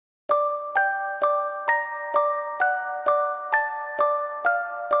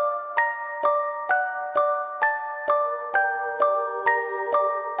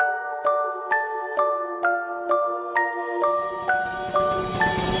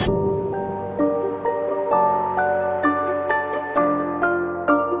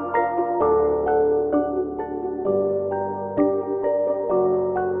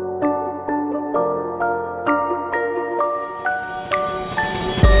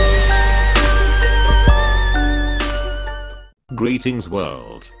Greetings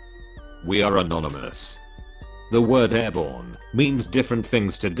world. We are anonymous. The word airborne means different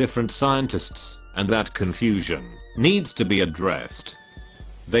things to different scientists, and that confusion needs to be addressed.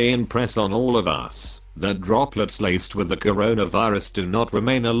 They impress on all of us that droplets laced with the coronavirus do not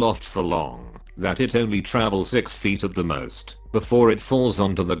remain aloft for long, that it only travels 6 feet at the most before it falls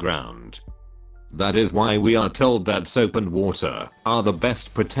onto the ground. That is why we are told that soap and water are the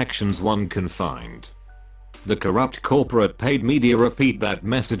best protections one can find. The corrupt corporate paid media repeat that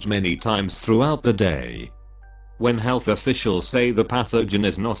message many times throughout the day. When health officials say the pathogen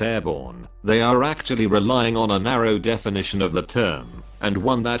is not airborne, they are actually relying on a narrow definition of the term, and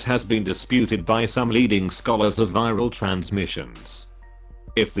one that has been disputed by some leading scholars of viral transmissions.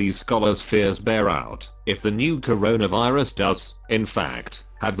 If these scholars' fears bear out, if the new coronavirus does, in fact,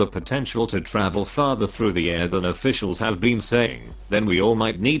 have the potential to travel farther through the air than officials have been saying, then we all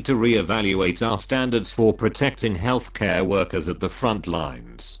might need to reevaluate our standards for protecting healthcare workers at the front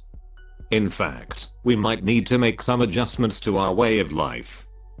lines. In fact, we might need to make some adjustments to our way of life.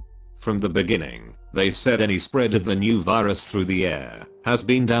 From the beginning, they said any spread of the new virus through the air has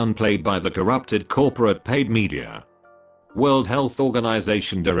been downplayed by the corrupted corporate paid media. World Health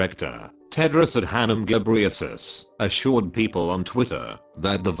Organization Director Tedros Adhanom Ghebreyesus assured people on Twitter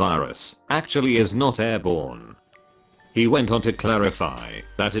that the virus actually is not airborne. He went on to clarify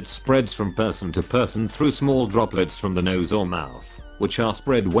that it spreads from person to person through small droplets from the nose or mouth, which are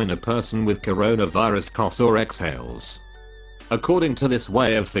spread when a person with coronavirus coughs or exhales. According to this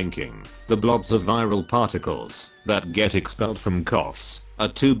way of thinking, the blobs of viral particles that get expelled from coughs are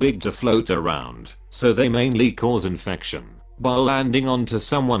too big to float around, so they mainly cause infection by landing onto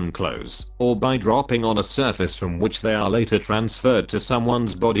someone's clothes or by dropping on a surface from which they are later transferred to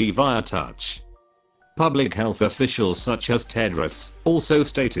someone's body via touch. Public health officials such as Tedros also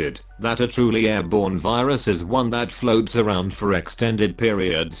stated that a truly airborne virus is one that floats around for extended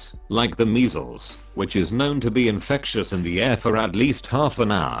periods, like the measles, which is known to be infectious in the air for at least half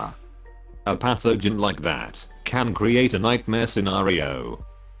an hour. A pathogen like that can create a nightmare scenario.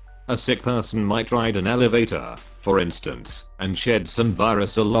 A sick person might ride an elevator, for instance, and shed some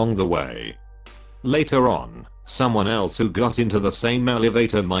virus along the way. Later on, someone else who got into the same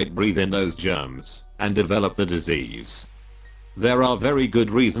elevator might breathe in those germs and develop the disease. There are very good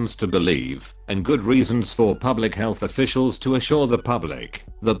reasons to believe, and good reasons for public health officials to assure the public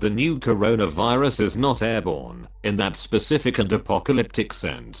that the new coronavirus is not airborne in that specific and apocalyptic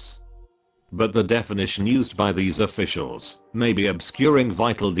sense. But the definition used by these officials may be obscuring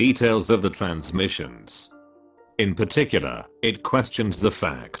vital details of the transmissions. In particular, it questions the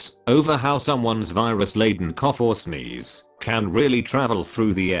fact over how someone's virus-laden cough or sneeze can really travel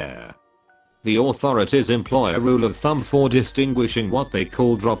through the air. The authorities employ a rule of thumb for distinguishing what they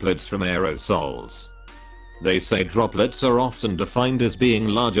call droplets from aerosols. They say droplets are often defined as being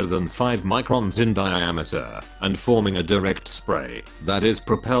larger than 5 microns in diameter and forming a direct spray that is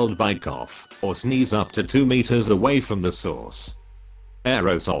propelled by cough or sneeze up to 2 meters away from the source.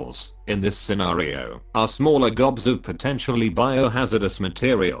 Aerosols, in this scenario, are smaller gobs of potentially biohazardous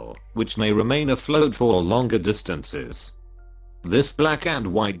material, which may remain afloat for longer distances. This black and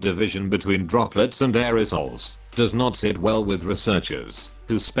white division between droplets and aerosols does not sit well with researchers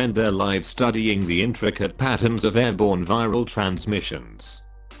who spend their lives studying the intricate patterns of airborne viral transmissions.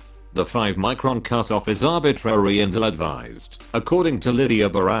 The 5-micron cutoff is arbitrary and ill-advised, according to Lydia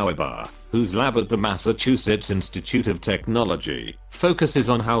Barawa, whose lab at the Massachusetts Institute of Technology focuses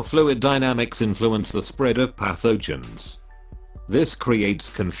on how fluid dynamics influence the spread of pathogens. This creates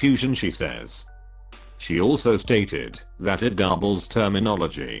confusion, she says. She also stated that it garbles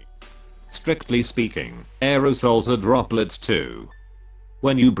terminology. Strictly speaking, aerosols are droplets too.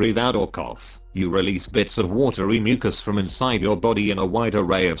 When you breathe out or cough, you release bits of watery mucus from inside your body in a wide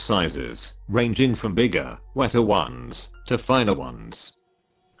array of sizes, ranging from bigger, wetter ones to finer ones.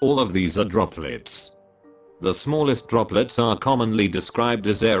 All of these are droplets. The smallest droplets are commonly described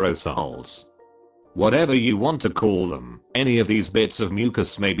as aerosols. Whatever you want to call them, any of these bits of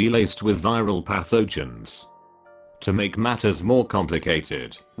mucus may be laced with viral pathogens. To make matters more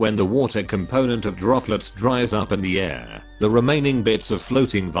complicated, when the water component of droplets dries up in the air, the remaining bits of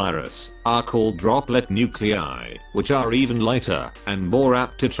floating virus are called droplet nuclei, which are even lighter and more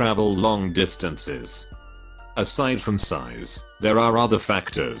apt to travel long distances. Aside from size, there are other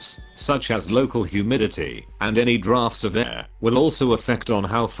factors, such as local humidity, and any drafts of air will also affect on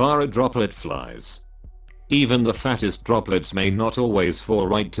how far a droplet flies. Even the fattest droplets may not always fall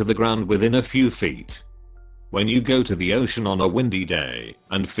right to the ground within a few feet. When you go to the ocean on a windy day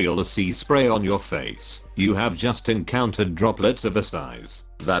and feel the sea spray on your face, you have just encountered droplets of a size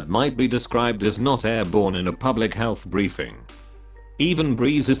that might be described as not airborne in a public health briefing. Even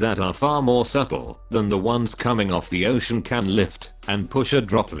breezes that are far more subtle than the ones coming off the ocean can lift and push a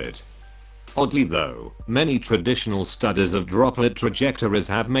droplet. Oddly though, many traditional studies of droplet trajectories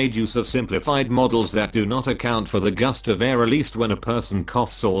have made use of simplified models that do not account for the gust of air released when a person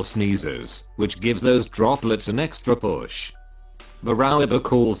coughs or sneezes, which gives those droplets an extra push. Barawiba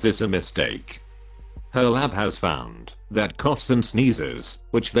calls this a mistake. Her lab has found that coughs and sneezes,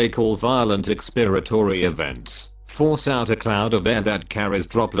 which they call violent expiratory events, force out a cloud of air that carries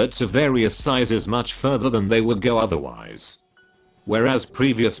droplets of various sizes much further than they would go otherwise. Whereas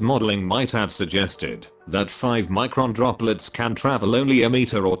previous modeling might have suggested that 5-micron droplets can travel only a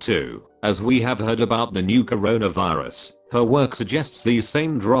meter or two, as we have heard about the new coronavirus, her work suggests these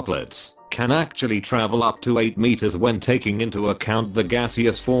same droplets can actually travel up to 8 meters when taking into account the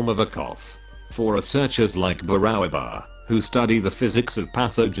gaseous form of a cough. For researchers like Barawiba, who study the physics of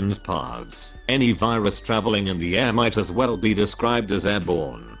pathogens' paths, any virus traveling in the air might as well be described as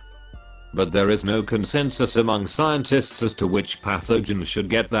airborne. But there is no consensus among scientists as to which pathogens should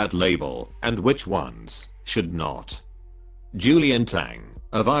get that label and which ones should not. Julian Tang,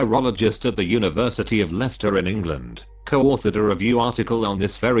 a virologist at the University of Leicester in England, co-authored a review article on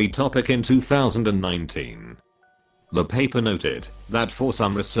this very topic in 2019. The paper noted that for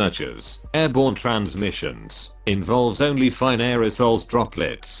some researchers, airborne transmissions involves only fine aerosols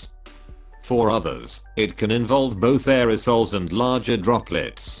droplets. For others, it can involve both aerosols and larger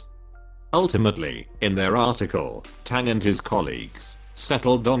droplets. Ultimately, in their article, Tang and his colleagues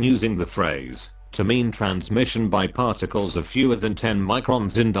settled on using the phrase to mean transmission by particles of fewer than 10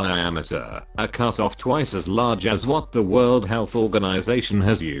 microns in diameter, a cutoff twice as large as what the World Health Organization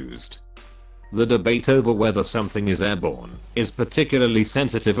has used. The debate over whether something is airborne is particularly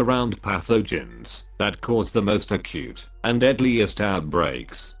sensitive around pathogens that cause the most acute and deadliest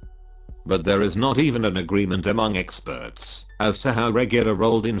outbreaks. But there is not even an agreement among experts as to how regular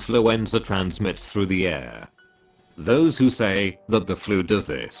old influenza transmits through the air. Those who say that the flu does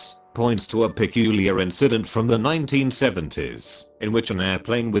this points to a peculiar incident from the 1970s, in which an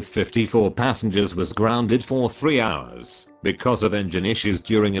airplane with 54 passengers was grounded for 3 hours because of engine issues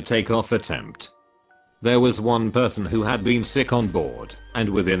during a takeoff attempt. There was one person who had been sick on board, and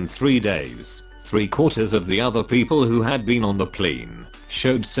within 3 days, 3/4 of the other people who had been on the plane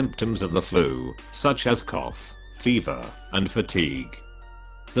showed symptoms of the flu, such as cough, fever, and fatigue.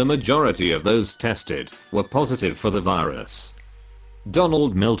 The majority of those tested were positive for the virus.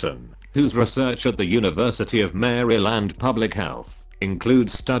 Donald Milton, whose research at the University of Maryland Public Health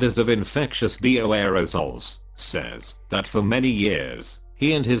includes studies of infectious bioaerosols, says that for many years,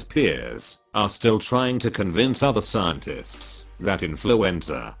 he and his peers are still trying to convince other scientists that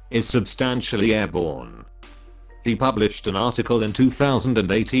influenza is substantially airborne. He published an article in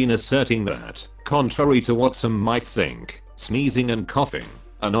 2018 asserting that, contrary to what some might think, sneezing and coughing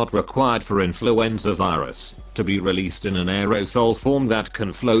are not required for influenza virus to be released in an aerosol form that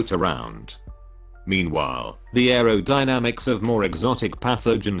can float around. Meanwhile, the aerodynamics of more exotic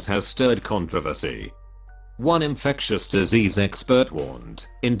pathogens has stirred controversy. One infectious disease expert warned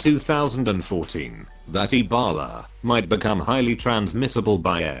in 2014 that Ebola might become highly transmissible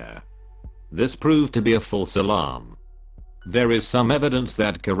by air. This proved to be a false alarm. There is some evidence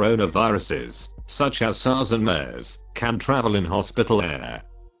that coronaviruses, such as SARS and MERS, can travel in hospital air.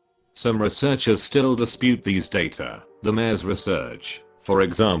 Some researchers still dispute these data. The MERS research, for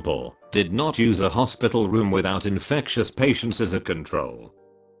example, did not use a hospital room without infectious patients as a control.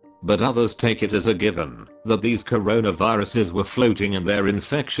 But others take it as a given that these coronaviruses were floating in their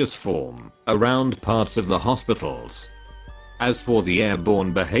infectious form around parts of the hospitals. As for the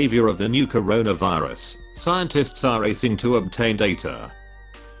airborne behavior of the new coronavirus, scientists are racing to obtain data.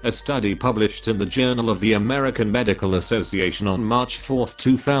 A study published in the Journal of the American Medical Association on March 4,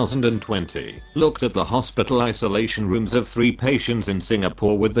 2020, looked at the hospital isolation rooms of 3 patients in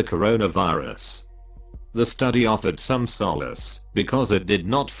Singapore with the coronavirus. The study offered some solace because it did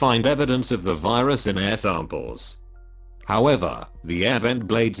not find evidence of the virus in air samples. However, the air vent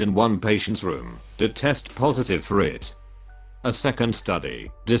blades in one patient's room did test positive for it. A second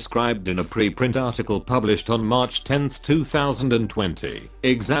study, described in a preprint article published on March 10, 2020,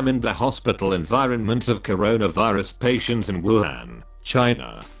 examined the hospital environments of coronavirus patients in Wuhan,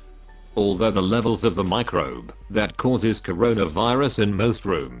 China. Although the levels of the microbe that causes coronavirus in most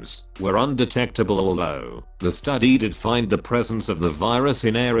rooms were undetectable or low, the study did find the presence of the virus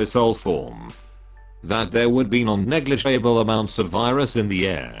in aerosol form. That there would be non-negligible amounts of virus in the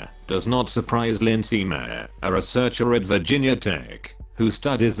air does not surprise Lindsay Mayer, a researcher at Virginia Tech, who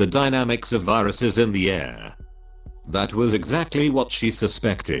studies the dynamics of viruses in the air. That was exactly what she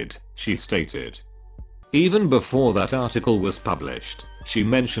suspected, she stated. Even before that article was published, she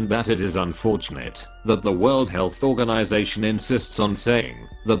mentioned that it is unfortunate that the World Health Organization insists on saying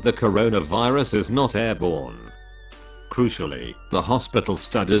that the coronavirus is not airborne. Crucially, the hospital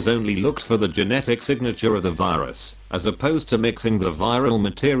studies only looked for the genetic signature of the virus, as opposed to mixing the viral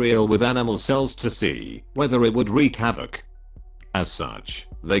material with animal cells to see whether it would wreak havoc. As such,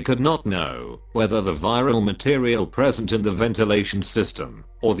 they could not know whether the viral material present in the ventilation system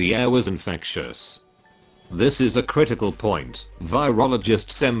or the air was infectious. This is a critical point.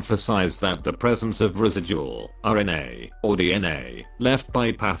 Virologists emphasize that the presence of residual RNA or DNA left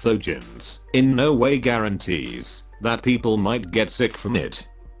by pathogens in no way guarantees that people might get sick from it.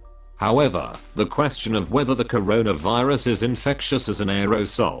 However, the question of whether the coronavirus is infectious as an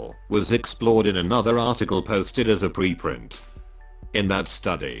aerosol was explored in another article posted as a preprint. In that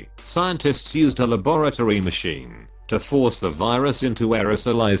study, scientists used a laboratory machine to force the virus into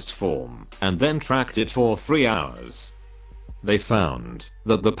aerosolized form and then tracked it for 3 hours. They found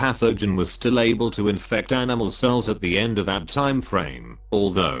that the pathogen was still able to infect animal cells at the end of that time frame,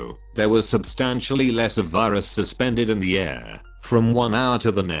 although there was substantially less of virus suspended in the air from 1 hour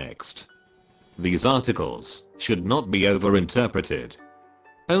to the next. These articles should not be overinterpreted.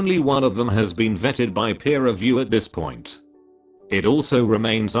 Only one of them has been vetted by peer review at this point. It also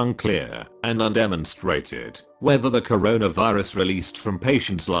remains unclear and undemonstrated whether the coronavirus released from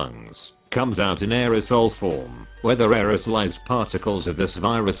patients' lungs comes out in aerosol form, whether aerosolized particles of this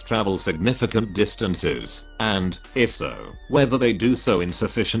virus travel significant distances, and, if so, whether they do so in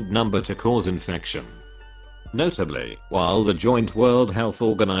sufficient number to cause infection. Notably, while the joint World Health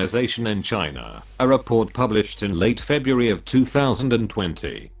Organization and China, a report published in late February of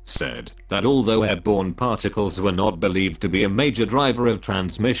 2020, said that although airborne particles were not believed to be a major driver of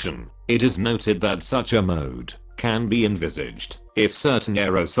transmission, it is noted that such a mode can be envisaged if certain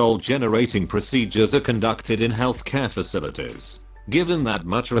aerosol generating procedures are conducted in healthcare facilities. Given that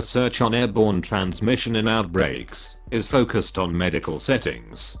much research on airborne transmission in outbreaks is focused on medical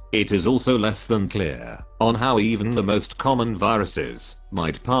settings, it is also less than clear on how even the most common viruses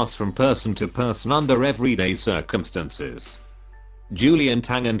might pass from person to person under everyday circumstances. Julian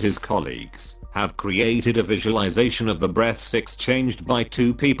Tang and his colleagues have created a visualization of the breaths exchanged by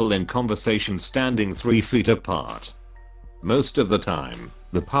two people in conversation standing 3 feet apart. Most of the time,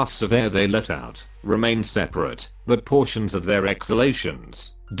 the puffs of air they let out remain separate, but portions of their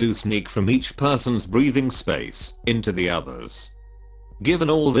exhalations do sneak from each person's breathing space into the others. Given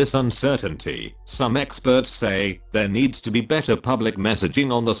all this uncertainty, some experts say there needs to be better public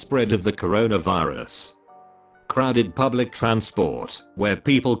messaging on the spread of the coronavirus. Crowded public transport, where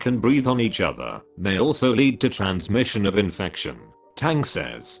people can breathe on each other, may also lead to transmission of infection, Tang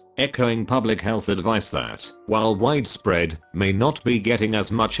says, echoing public health advice that, while widespread, may not be getting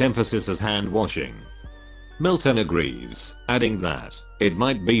as much emphasis as hand washing. Milton agrees, adding that it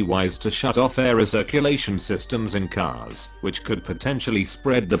might be wise to shut off air circulation systems in cars, which could potentially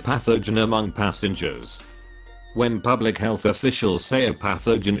spread the pathogen among passengers. When public health officials say a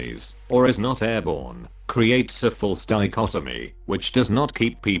pathogen is, or is not airborne, creates a false dichotomy, which does not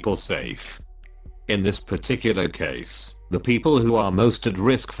keep people safe. In this particular case, the people who are most at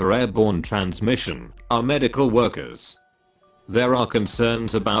risk for airborne transmission are medical workers. There are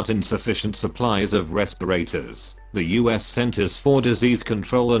concerns about insufficient supplies of respirators. The US Centers for Disease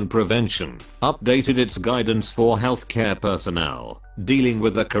Control and Prevention updated its guidance for healthcare personnel dealing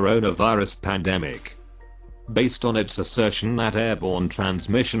with the coronavirus pandemic. Based on its assertion that airborne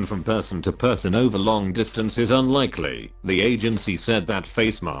transmission from person to person over long distance is unlikely, the agency said that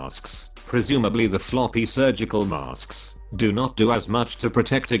face masks, presumably the floppy surgical masks, do not do as much to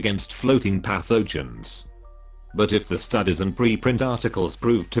protect against floating pathogens. But if the studies and preprint articles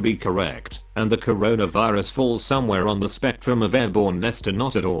prove to be correct, and the coronavirus falls somewhere on the spectrum of airborneness to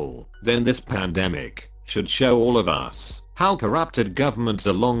not at all, then this pandemic should show all of us how corrupted governments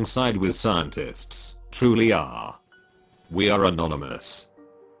alongside with scientists truly are. We are anonymous.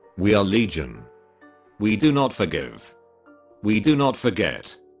 We are legion. We do not forgive. We do not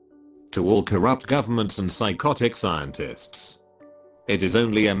forget. To all corrupt governments and psychotic scientists, it is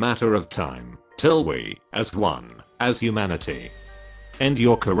only a matter of time till we, as one, as humanity, end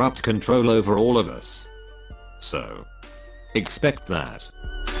your corrupt control over all of us. So, expect that.